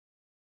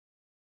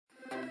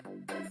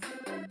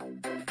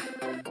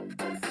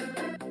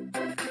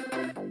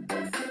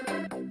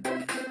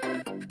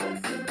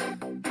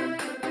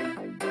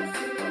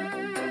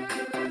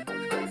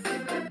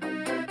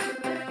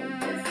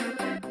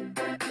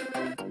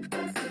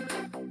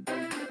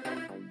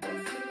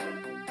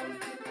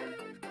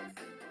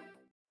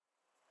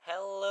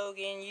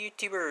again,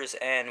 YouTubers,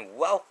 and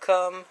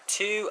welcome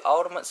to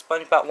Ultimate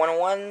SpongeBob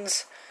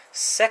 101's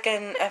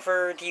second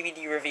ever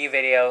DVD review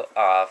video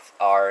of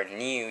our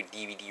new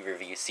DVD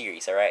review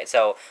series, alright?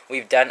 So,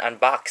 we've done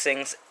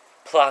unboxings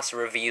plus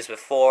reviews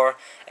before,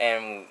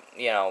 and,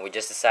 we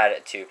just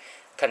decided to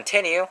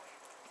continue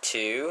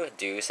to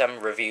do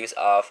some reviews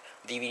of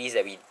DVDs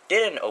that we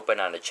didn't open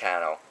on the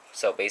channel.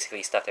 So,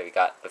 basically stuff that we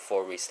got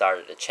before we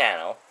started the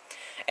channel.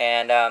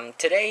 And,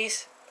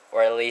 today's,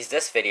 or at least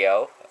this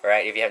video,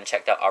 right, if you haven't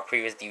checked out our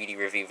previous DVD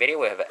review video,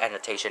 we have an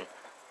annotation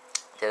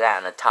to that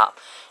on the top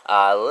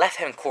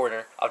left-hand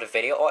corner of the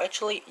video. Or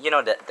actually,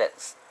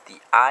 that's the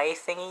eye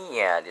thingy.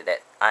 Yeah,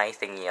 that eye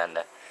thingy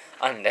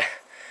on the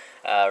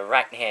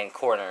right-hand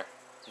corner,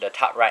 the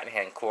top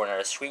right-hand corner of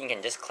the screen. You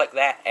can just click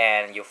that,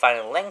 and you'll find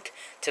a link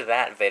to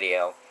that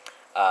video,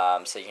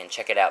 so you can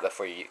check it out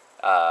before you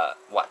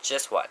watch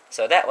this one.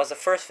 So that was the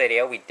first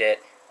video we did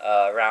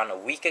around a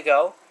week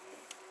ago.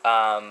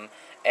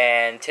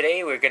 And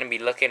today we're going to be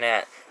looking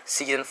at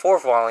Season 4,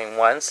 Volume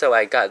 1, so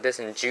I got this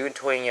in June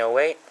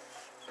 2008.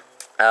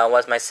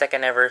 Was my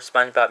second ever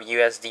SpongeBob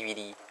US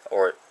DVD,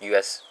 or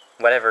US,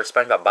 whatever,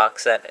 SpongeBob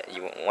box set,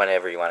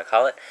 whatever you want to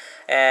call it.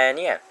 And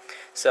yeah,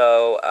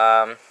 so,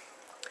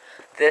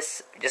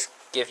 this, just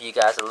give you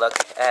guys a look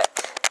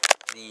at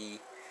the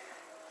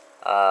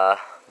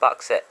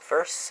box set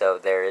first. So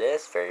there it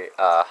is, very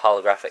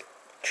holographic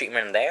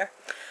treatment there.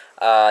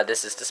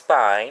 This is the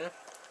spine,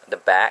 the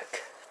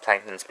back.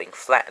 Plankton's being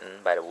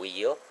flattened by the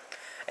wheel,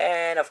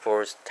 and of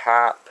course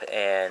top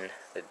and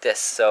the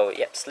disc. So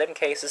yep, slim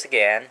cases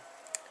again.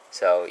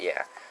 So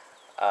yeah,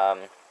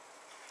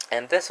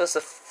 and this was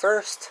the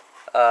first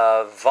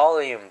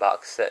volume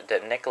box set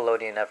that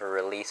Nickelodeon ever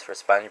released for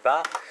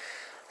SpongeBob.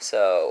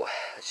 So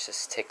let's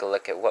just take a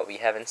look at what we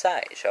have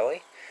inside, shall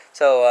we?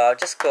 So I'll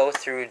just go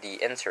through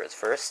the inserts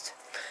first.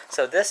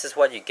 So this is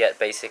what you get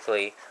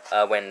basically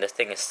when the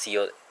thing is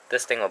sealed.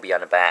 This thing will be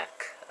on the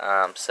back.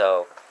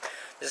 So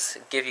just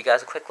give you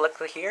guys a quick look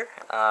here.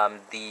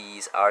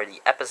 These are the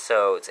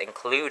episodes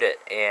included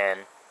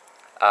in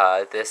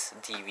this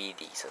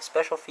DVD. So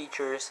special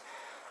features,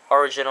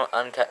 original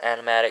uncut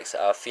animatics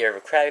of Fear of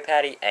a Krabby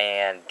Patty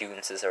and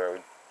Dune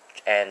Scissor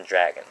and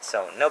Dragon.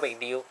 So no big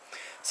deal.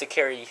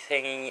 Security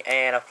thingy,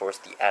 and of course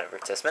the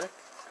advertisement.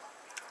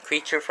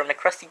 Creature from the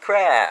Krusty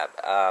Krab.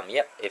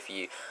 Yep, if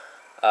you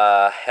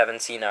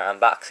haven't seen our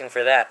unboxing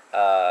for that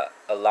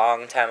a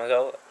long time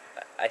ago,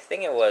 I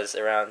think it was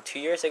around 2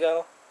 years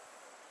ago.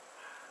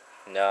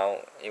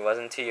 No, it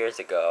wasn't 2 years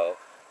ago.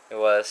 It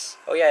was...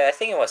 Oh yeah, I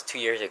think it was 2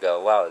 years ago.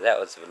 Wow, that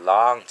was a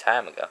long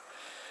time ago.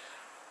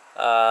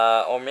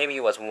 Or maybe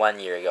it was 1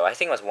 year ago. I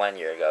think it was 1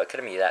 year ago. It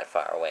couldn't be that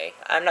far away.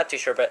 I'm not too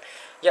sure, but...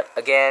 Yep,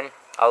 again,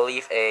 I'll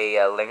leave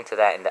a link to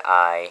that in the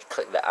eye.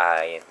 Click the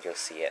eye and you'll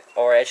see it.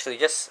 Or actually,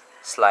 just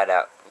slide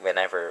out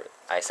whenever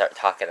I start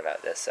talking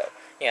about this. So,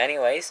 yeah,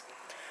 anyways.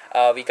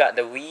 We got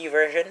the Wii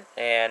version,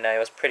 and it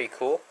was pretty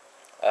cool.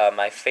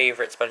 My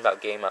favorite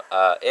SpongeBob game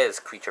is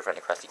Creature from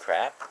the Krusty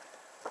Krab.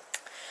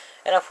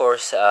 And of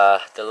course,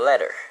 the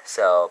letter.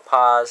 So,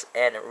 pause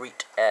and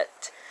read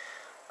at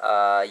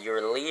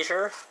your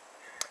leisure.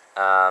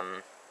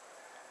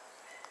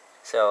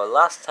 So,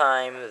 last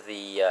time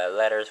the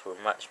letters were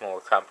much more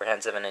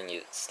comprehensive, and then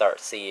you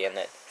start seeing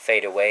it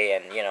fade away,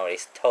 and, they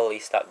totally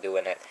stopped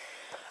doing it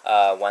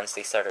once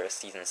they started with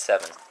Season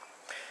 7.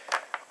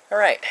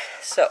 Alright,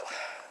 so,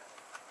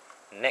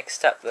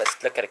 next up, let's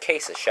look at the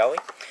cases, shall we?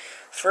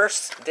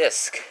 First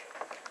disc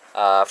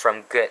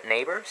from Good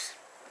Neighbors.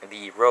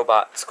 The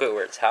robot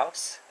Squidward's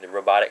house, the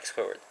robotic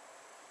Squidward,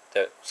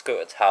 the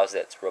Squidward's house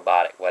that's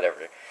robotic,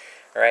 whatever.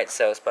 Alright,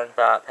 so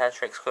SpongeBob,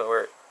 Patrick,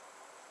 Squidward,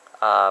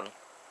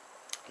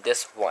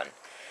 this one.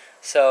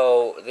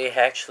 So they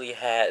actually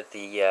had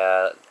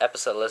the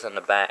episode list on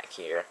the back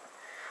here.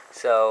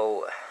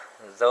 So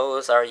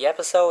those are the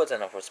episodes,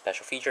 and of course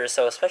special features.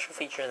 So special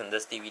features in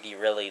this DVD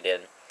really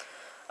didn't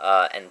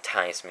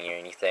entice me or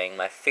anything.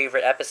 My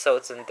favorite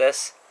episodes in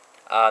this,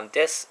 are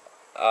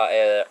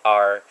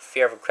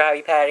Fear of a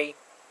Krabby Patty,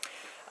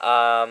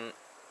 and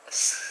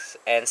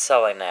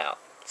Selling Out.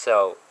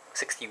 So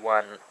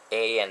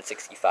 61A and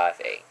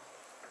 65A,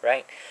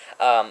 right?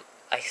 I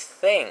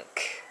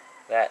think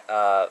that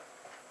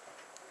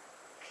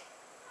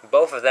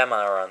both of them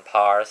are on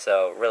par,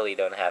 so really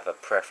don't have a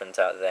preference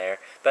out there.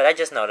 But I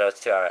just know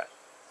those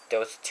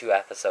two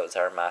episodes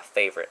are my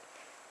favorite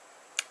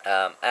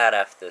out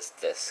of this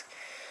disc.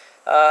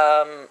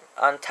 On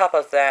top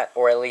of that,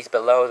 or at least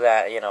below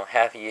that,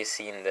 have you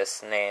seen the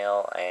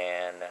snail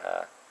and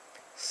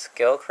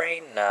Skill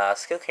Crane? Nah,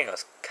 Skill Crane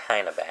was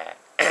kind of bad.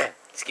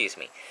 Excuse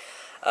me.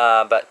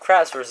 But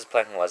Krabs vs.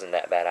 Plankton wasn't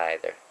that bad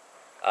either.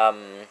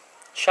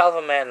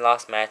 Shallow Man,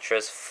 Lost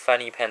Mattress,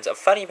 Funny Pens.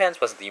 Funny Pens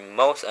was the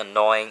most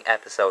annoying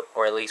episode,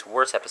 or at least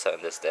worst episode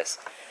in this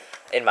disc,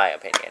 in my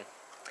opinion.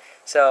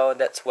 So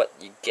that's what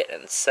you get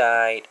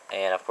inside,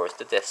 and of course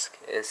the disc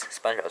is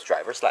SpongeBob's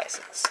driver's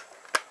license.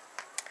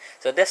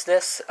 So this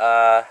 3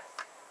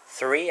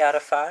 out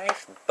of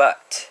 5,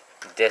 but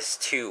this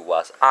 2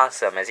 was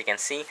awesome. As you can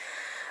see,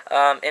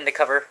 in the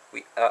cover,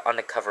 on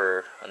the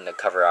cover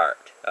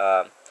art,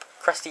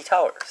 Krusty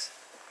Towers.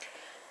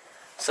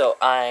 So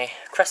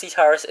Krusty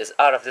Towers is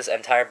out of this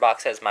entire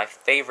box set. It's my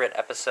favorite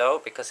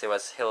episode because it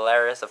was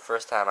hilarious the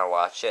first time I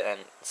watched it,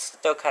 and it's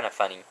still kind of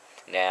funny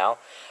now.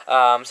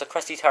 So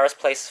Krusty Towers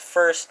plays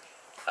first,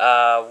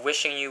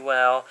 Wishing You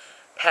Well,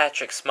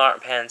 Patrick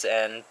Smartpants,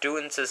 and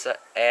Dunces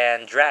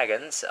and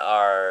Dragons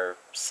are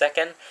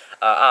second.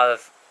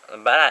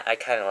 But I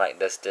kind of like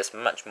this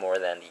much more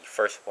than the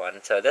first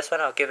one. So this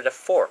one I'll give it a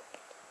 4.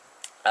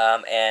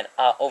 And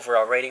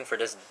overall rating for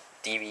this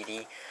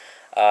DVD,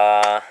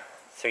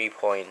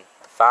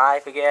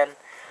 3.5 again.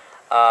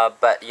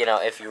 But you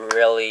know, if you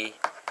really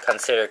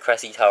consider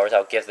Krusty Towers,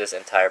 I'll give this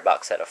entire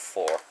box set a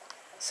 4.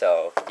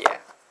 So yeah.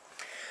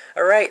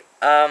 Alright,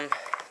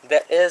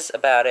 that is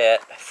about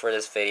it for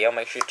this video.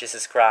 Make sure to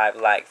subscribe,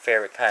 like,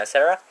 favorite, comment,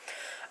 etc.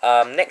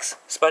 Next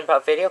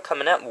SpongeBob video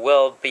coming up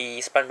will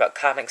be SpongeBob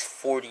Comics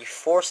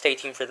 44. Stay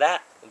tuned for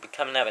that. It'll be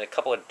coming up in a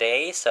couple of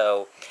days.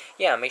 So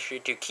yeah, make sure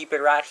to keep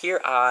it right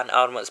here on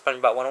Ultimate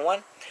SpongeBob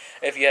 101.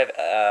 If you have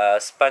a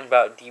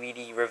SpongeBob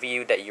DVD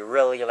review that you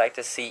really like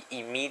to see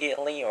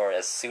immediately or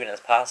as soon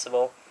as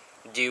possible,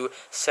 do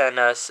send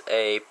us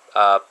a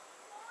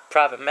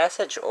private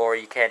message, or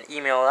you can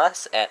email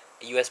us at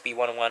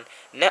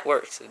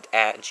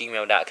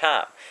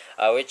usb101networks@gmail.com,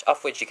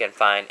 which you can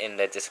find in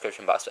the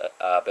description box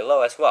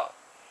below as well.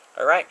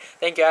 Alright,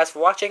 thank you guys for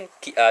watching.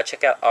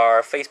 Check out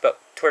our Facebook,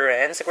 Twitter,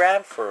 and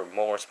Instagram for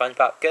more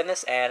SpongeBob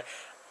goodness, and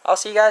I'll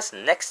see you guys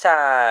next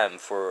time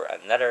for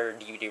another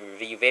DVD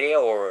review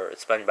video or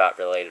SpongeBob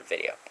related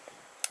video.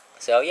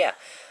 So yeah,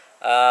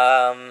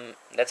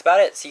 that's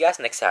about it. See you guys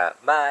next time.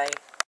 Bye.